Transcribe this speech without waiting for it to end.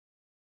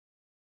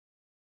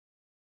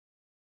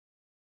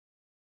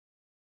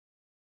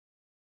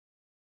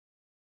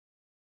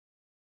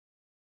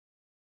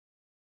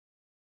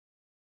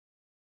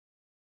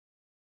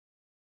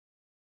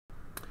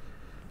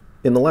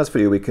In the last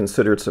video, we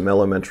considered some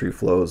elementary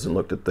flows and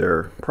looked at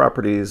their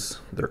properties,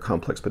 their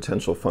complex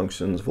potential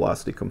functions,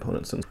 velocity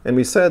components, and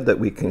we said that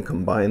we can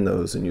combine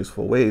those in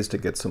useful ways to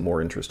get some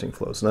more interesting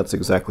flows. And that's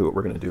exactly what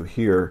we're going to do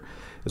here,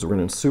 is we're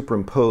going to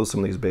superimpose some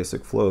of these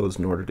basic flows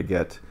in order to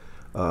get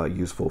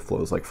useful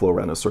flows, like flow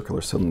around a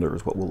circular cylinder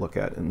is what we'll look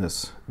at in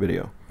this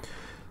video.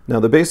 Now,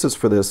 the basis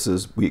for this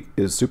is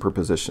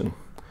superposition.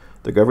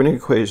 The governing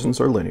equations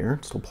are linear.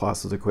 It's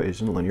Laplace's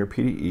equation, linear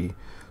PDE.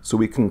 So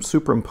we can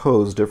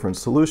superimpose different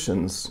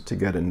solutions to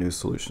get a new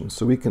solution.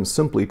 So we can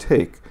simply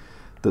take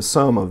the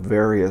sum of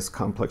various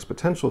complex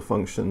potential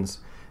functions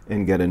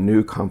and get a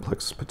new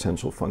complex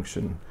potential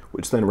function,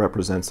 which then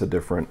represents a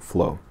different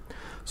flow.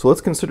 So let's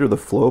consider the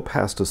flow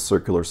past a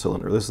circular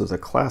cylinder. This is a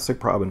classic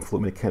problem in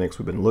fluid mechanics.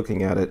 We've been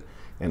looking at it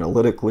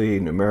analytically,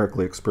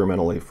 numerically,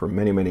 experimentally for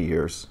many, many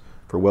years,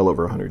 for well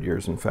over 100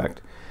 years, in fact.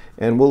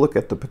 And we'll look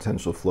at the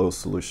potential flow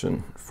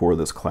solution for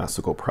this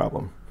classical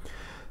problem.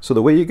 So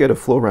the way you get a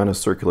flow around a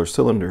circular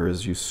cylinder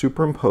is you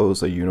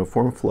superimpose a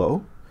uniform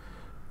flow,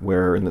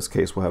 where in this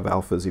case we'll have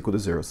alpha is equal to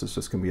 0, so it's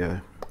just going to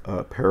be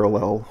a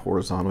parallel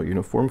horizontal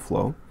uniform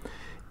flow,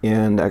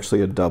 and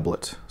actually a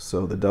doublet.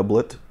 So the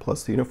doublet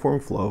plus the uniform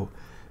flow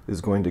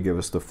is going to give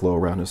us the flow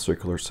around a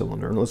circular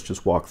cylinder. And let's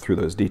just walk through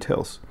those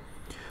details.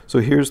 So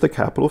here's the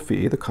capital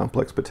phi, the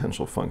complex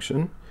potential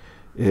function.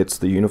 It's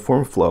the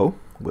uniform flow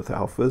with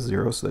alpha is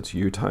 0, so that's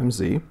u times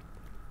z,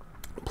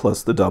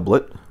 plus the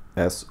doublet,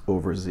 s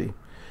over z.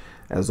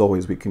 As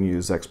always, we can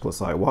use x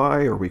plus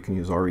iy, or we can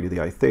use r e to the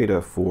I theta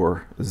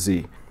for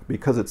z.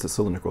 Because it's a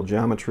cylindrical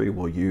geometry,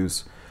 we'll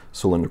use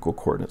cylindrical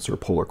coordinates or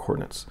polar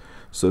coordinates.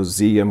 So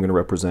z I'm going to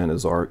represent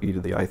as r e to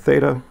the I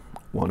theta.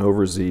 1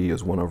 over z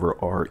is 1 over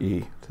r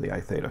e to the I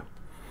theta.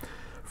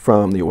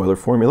 From the Euler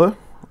formula,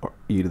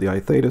 e to the I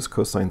theta is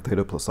cosine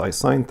theta plus I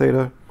sine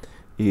theta.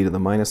 E to the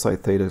minus I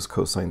theta is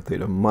cosine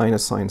theta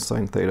minus sine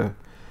theta.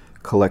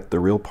 Collect the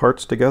real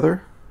parts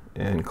together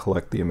and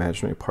collect the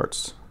imaginary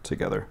parts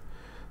together.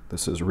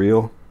 This is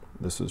real,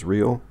 this is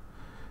real,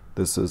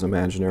 this is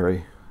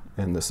imaginary,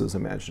 and this is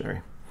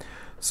imaginary.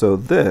 So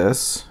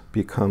this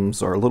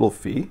becomes our little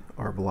phi,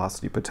 our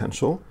velocity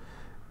potential,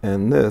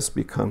 and this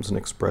becomes an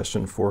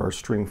expression for our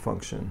stream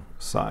function,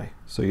 psi.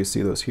 So you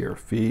see those here,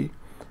 phi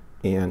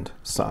and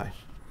psi.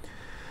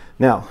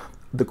 Now,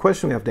 the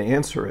question we have to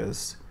answer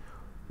is,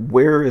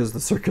 where is the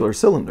circular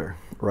cylinder,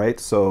 right?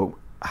 So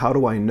how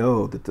do I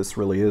know that this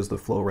really is the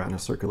flow around a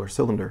circular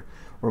cylinder?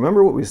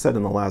 Remember what we said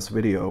in the last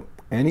video,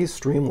 any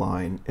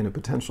streamline in a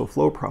potential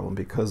flow problem,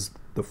 because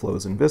the flow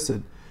is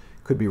inviscid,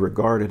 could be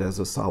regarded as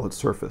a solid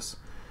surface.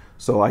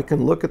 So I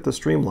can look at the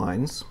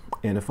streamlines,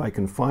 and if I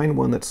can find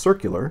one that's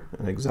circular,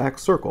 an exact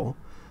circle,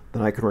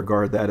 then I can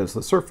regard that as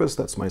the surface,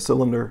 that's my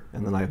cylinder,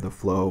 and then I have the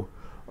flow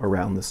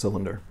around the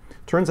cylinder.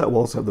 Turns out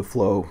we'll also have the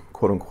flow,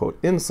 quote unquote,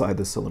 inside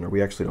the cylinder.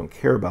 We actually don't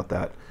care about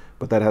that,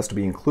 but that has to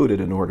be included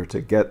in order to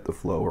get the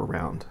flow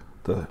around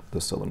the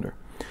cylinder.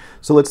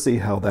 So let's see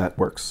how that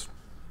works.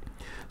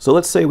 So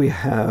let's say we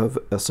have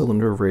a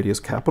cylinder of radius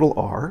capital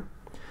R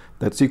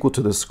that's equal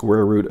to the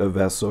square root of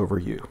s over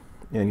u.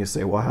 And you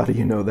say, well, how do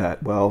you know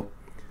that? Well,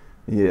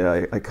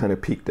 yeah, I kind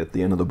of peeked at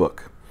the end of the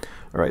book.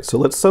 All right, so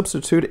let's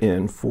substitute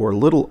in for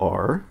little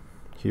r,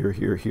 here,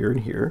 here, here, and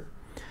here.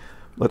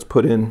 Let's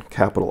put in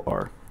capital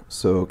R.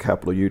 So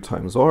capital U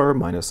times R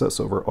minus S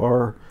over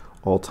R,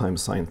 all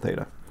times sine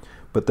theta.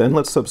 But then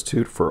let's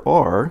substitute for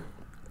R,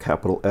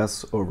 capital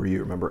S over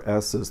U. Remember,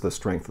 S is the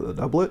strength of the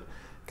doublet.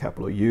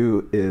 Capital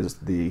U is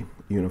the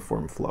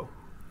uniform flow.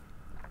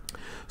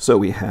 So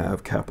we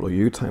have capital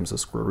U times the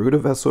square root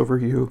of S over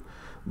U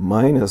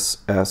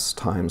minus S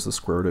times the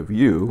square root of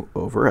U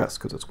over S,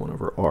 because it's 1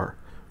 over R.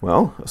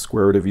 Well, a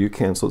square root of U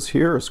cancels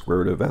here, a square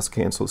root of S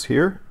cancels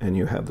here, and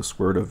you have the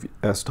square root of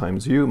S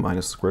times U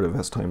minus the square root of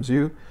S times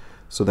U.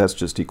 So that's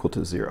just equal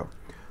to 0.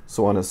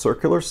 So on a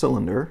circular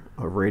cylinder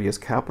of radius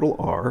capital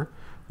R,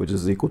 which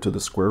is equal to the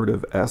square root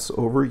of S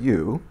over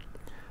U,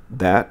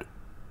 that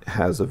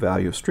has a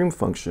value of stream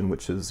function,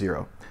 which is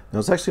 0. Now,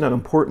 it's actually not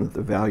important that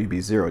the value be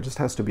 0. It just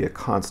has to be a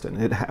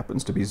constant. It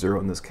happens to be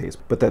 0 in this case,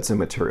 but that's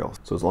immaterial.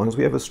 So as long as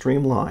we have a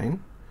stream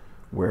line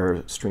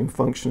where stream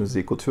function is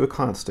equal to a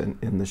constant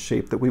in the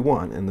shape that we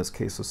want, in this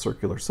case a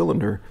circular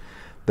cylinder,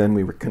 then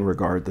we can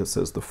regard this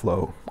as the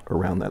flow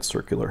around that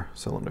circular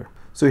cylinder.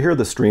 So here are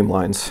the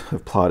streamlines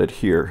I've plotted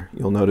here.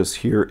 You'll notice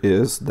here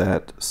is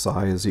that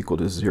psi is equal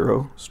to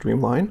 0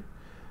 streamline,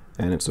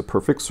 and it's a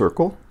perfect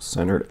circle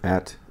centered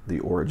at the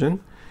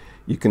origin.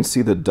 You can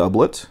see the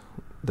doublet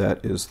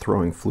that is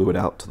throwing fluid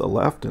out to the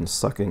left and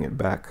sucking it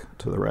back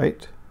to the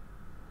right.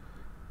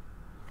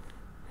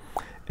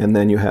 And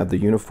then you have the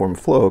uniform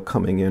flow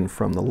coming in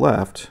from the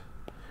left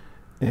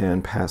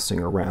and passing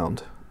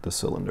around the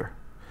cylinder.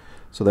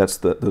 So those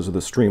are the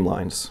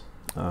streamlines.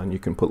 And you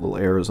can put little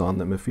arrows on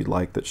them if you'd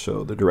like that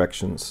show the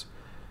directions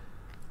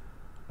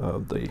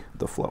of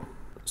the flow.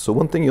 So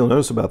one thing you'll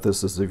notice about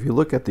this is if you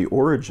look at the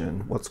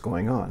origin, what's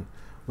going on?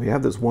 We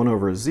have this 1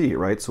 over z,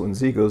 right? So when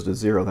z goes to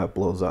 0, that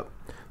blows up.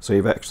 So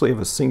you actually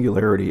have a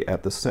singularity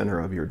at the center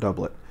of your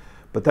doublet.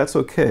 But that's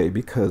okay,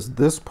 because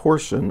this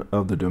portion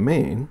of the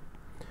domain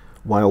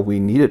while we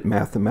need it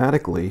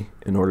mathematically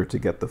in order to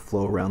get the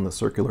flow around the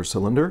circular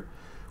cylinder,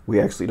 we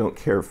actually don't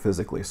care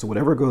physically. So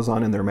whatever goes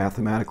on in there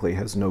mathematically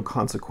has no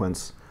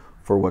consequence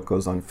for what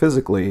goes on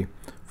physically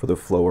for the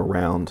flow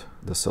around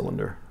the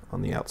cylinder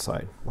on the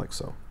outside, like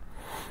so.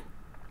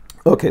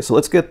 Okay, so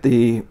let's get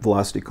the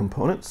velocity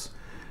components.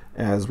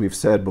 As we've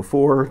said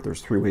before,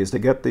 there's three ways to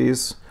get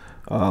these.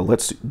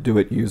 Let's do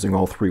it using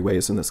all three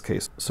ways in this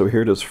case. So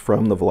here it is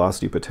from the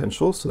velocity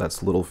potential, so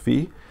that's little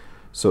phi.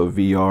 So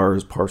VR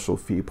is partial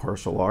phi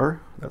partial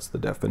r. That's the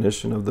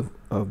definition of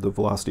the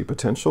velocity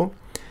potential.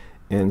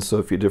 And so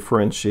if you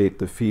differentiate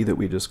the phi that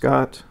we just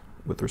got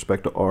with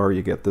respect to r,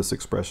 you get this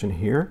expression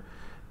here.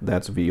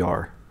 That's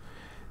VR.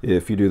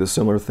 If you do the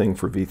similar thing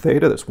for v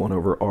theta, that's 1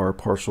 over r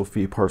partial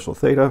phi partial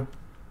theta.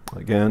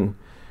 Again,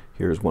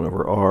 here's 1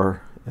 over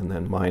r, and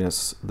then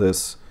minus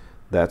this.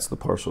 That's the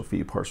partial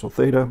phi partial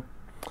theta.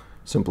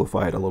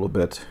 Simplify it a little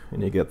bit,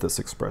 and you get this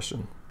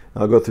expression.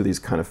 I'll go through these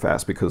kind of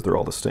fast because they're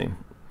all the same.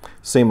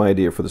 Same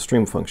idea for the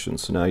stream function.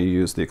 So now you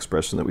use the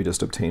expression that we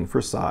just obtained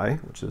for psi,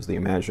 which is the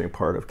imaginary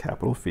part of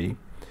capital phi,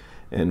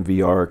 and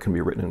VR can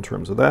be written in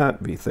terms of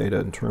that, v theta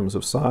in terms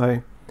of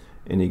psi,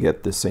 and you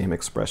get the same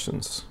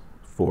expressions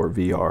for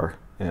VR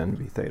and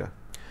v theta.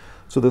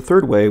 So the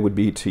third way would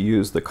be to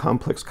use the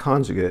complex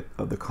conjugate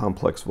of the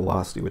complex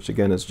velocity, which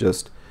again is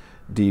just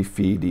d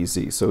phi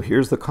dz. So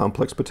here's the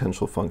complex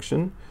potential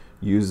function,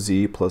 use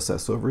z plus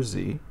s over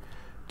z.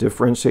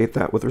 Differentiate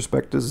that with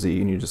respect to z,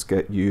 and you just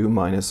get u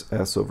minus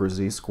s over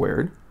z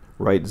squared.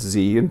 Write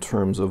z in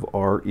terms of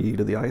r e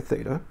to the I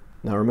theta.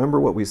 Now remember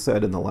what we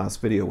said in the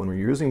last video, when we're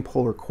using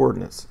polar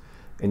coordinates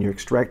and you're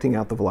extracting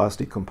out the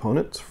velocity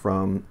components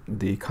from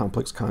the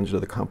complex conjugate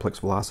of the complex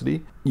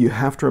velocity, you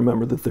have to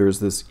remember that there's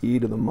this e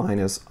to the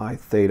minus I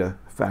theta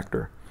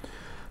factor.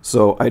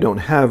 So I don't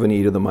have an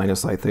e to the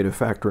minus I theta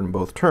factor in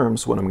both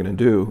terms. What I'm going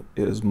to do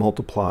is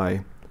multiply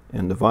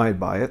and divide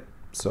by it,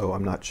 so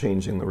I'm not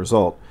changing the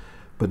result.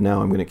 But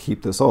now I'm going to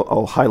keep this,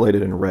 I'll highlight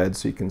it in red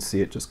so you can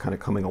see it just kind of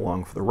coming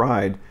along for the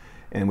ride,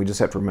 and we just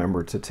have to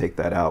remember to take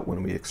that out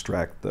when we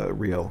extract the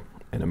real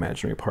and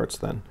imaginary parts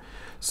then.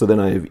 So then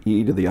I have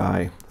e to the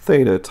I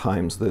theta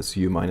times this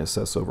u minus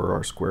s over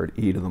r squared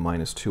e to the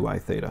minus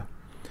 2I theta.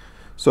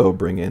 So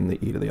bring in the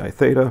e to the I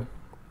theta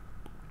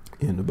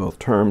into both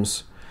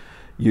terms,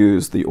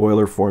 use the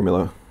Euler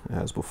formula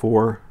as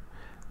before,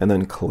 and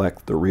then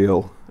collect the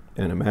real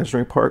and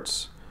imaginary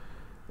parts,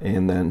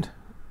 and then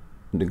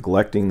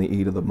neglecting the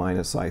e to the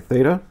minus I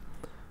theta,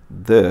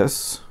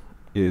 this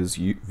is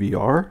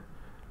VR,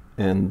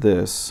 and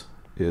this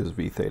is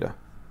v theta,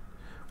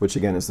 which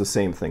again is the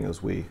same thing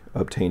as we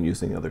obtained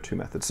using the other two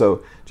methods.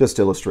 So just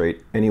to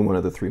illustrate, any one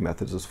of the three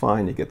methods is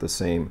fine. You get the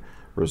same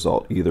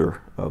result,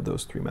 either of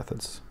those three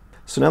methods.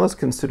 So now let's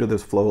consider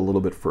this flow a little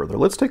bit further.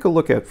 Let's take a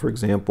look at, for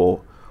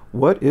example,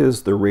 what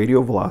is the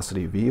radial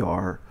velocity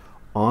VR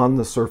on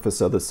the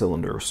surface of the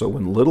cylinder. So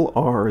when little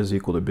r is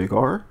equal to big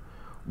R,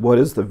 what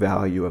is the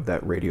value of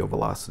that radial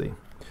velocity?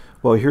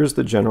 Well, here's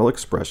the general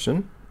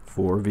expression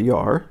for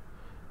VR.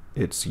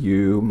 It's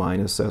u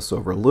minus s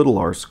over little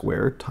r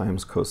squared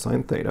times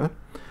cosine theta.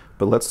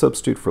 But let's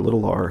substitute for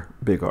little r,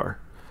 big R.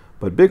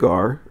 But big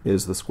R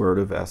is the square root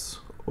of s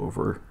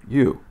over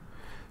u.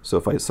 So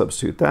if I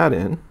substitute that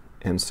in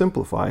and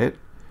simplify it,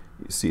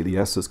 you see the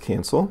s's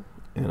cancel,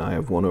 and I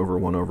have 1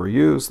 over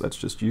u, so that's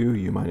just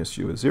u minus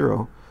u is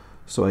 0.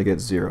 So I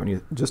get 0. And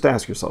you just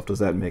ask yourself, does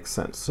that make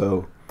sense?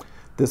 So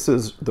this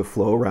is the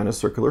flow around a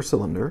circular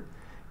cylinder,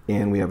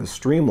 and we have a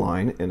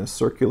streamline in a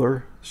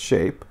circular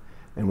shape,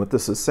 and what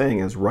this is saying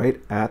is right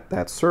at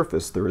that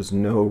surface there is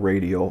no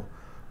radial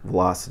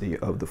velocity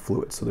of the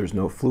fluid. So there's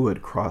no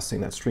fluid crossing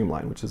that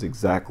streamline, which is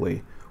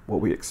exactly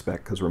what we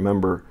expect, because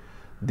remember,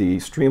 the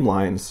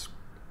streamlines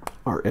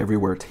are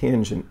everywhere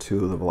tangent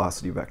to the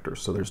velocity vector,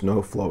 so there's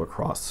no flow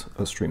across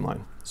a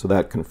streamline. So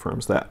that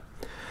confirms that.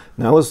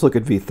 Now let's look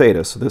at v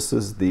theta. So this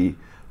is the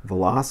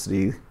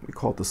velocity, we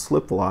call it the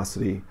slip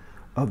velocity,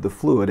 of the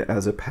fluid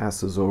as it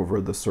passes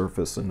over the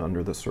surface and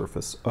under the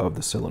surface of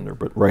the cylinder,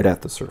 but right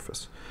at the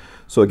surface.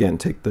 So again,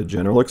 take the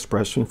general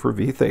expression for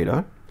v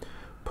theta,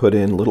 put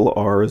in little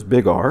r as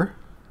big R,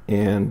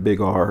 and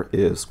big R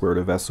is square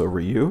root of s over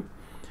u,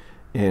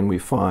 and we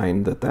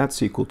find that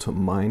that's equal to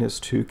minus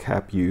 2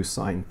 cap u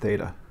sine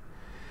theta.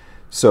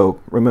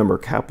 So remember,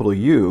 capital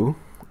U,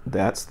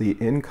 that's the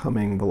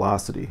incoming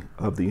velocity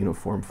of the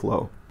uniform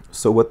flow.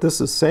 So what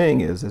this is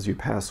saying is, as you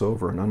pass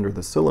over and under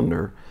the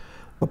cylinder,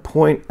 a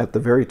point at the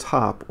very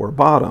top or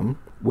bottom,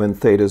 when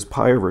theta is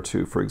pi over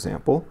 2, for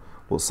example,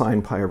 well,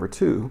 sine pi over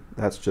 2,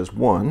 that's just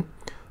 1,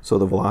 so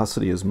the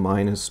velocity is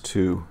minus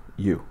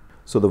 2u.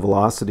 So the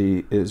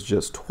velocity is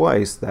just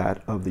twice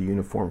that of the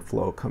uniform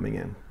flow coming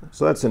in.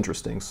 So that's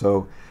interesting.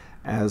 So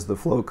as the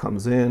flow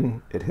comes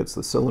in, it hits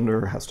the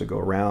cylinder, has to go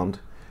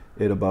around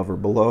it above or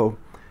below.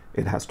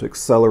 It has to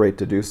accelerate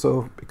to do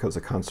so because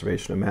of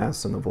conservation of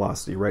mass, and the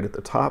velocity right at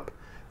the top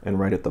and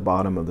right at the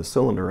bottom of the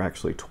cylinder are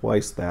actually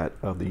twice that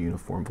of the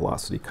uniform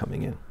velocity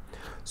coming in.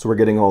 So we're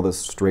getting all this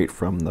straight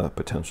from the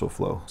potential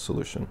flow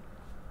solution.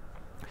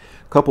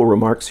 A couple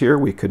remarks here.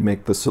 We could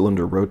make the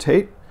cylinder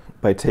rotate.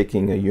 by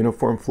taking a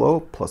uniform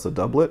flow plus a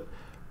doublet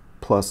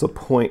plus a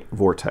point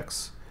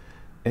vortex.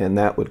 And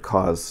that would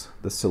cause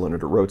the cylinder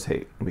to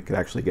rotate. We could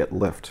actually get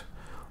lift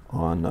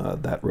on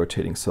that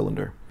rotating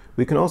cylinder.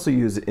 We can also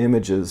use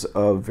images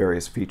of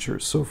various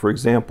features. So for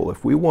example,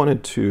 if we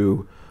wanted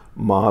to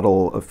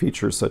model a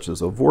feature such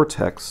as a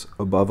vortex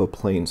above a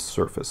plane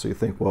surface. So you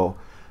think, well,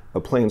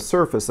 a plane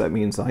surface, that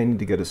means I need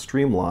to get a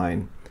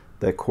streamline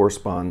that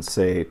corresponds,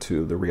 say,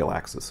 to the real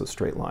axis, a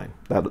straight line.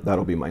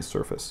 That'll be my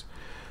surface.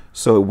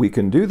 So we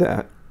can do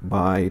that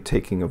by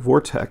taking a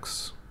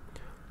vortex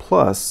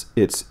plus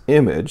its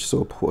image,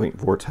 so a point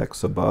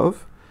vortex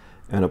above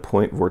and a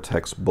point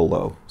vortex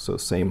below. So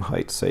same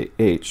height, say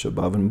h,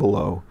 above and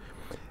below.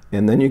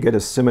 And then you get a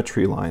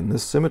symmetry line.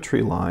 This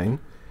symmetry line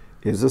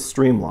is a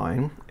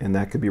streamline, and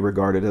that could be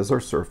regarded as our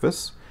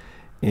surface.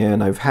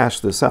 And I've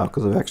hashed this out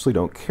because I actually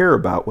don't care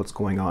about what's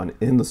going on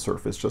in the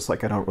surface, just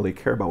like I don't really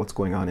care about what's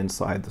going on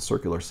inside the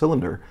circular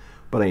cylinder,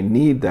 but I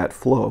need that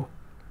flow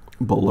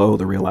below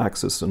the real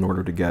axis in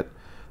order to get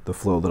the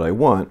flow that I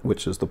want,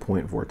 which is the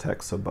point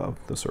vortex above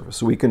the surface.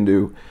 So we can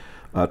do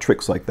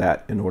tricks like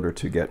that in order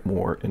to get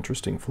more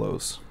interesting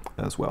flows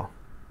as well.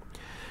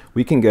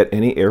 We can get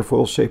any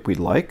airfoil shape we'd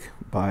like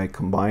by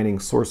combining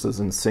sources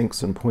and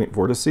sinks and point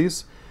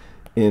vortices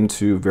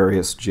into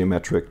various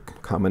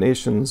geometric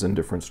combinations and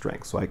different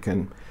strengths. So I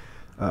can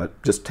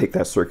just take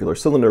that circular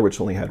cylinder,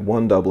 which only had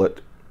one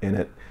doublet in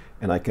it,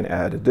 and I can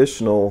add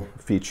additional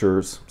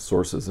features,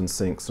 sources and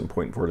sinks and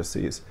point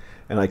vortices,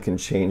 and I can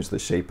change the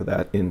shape of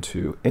that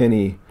into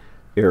any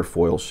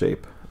airfoil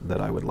shape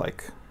that I would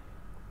like.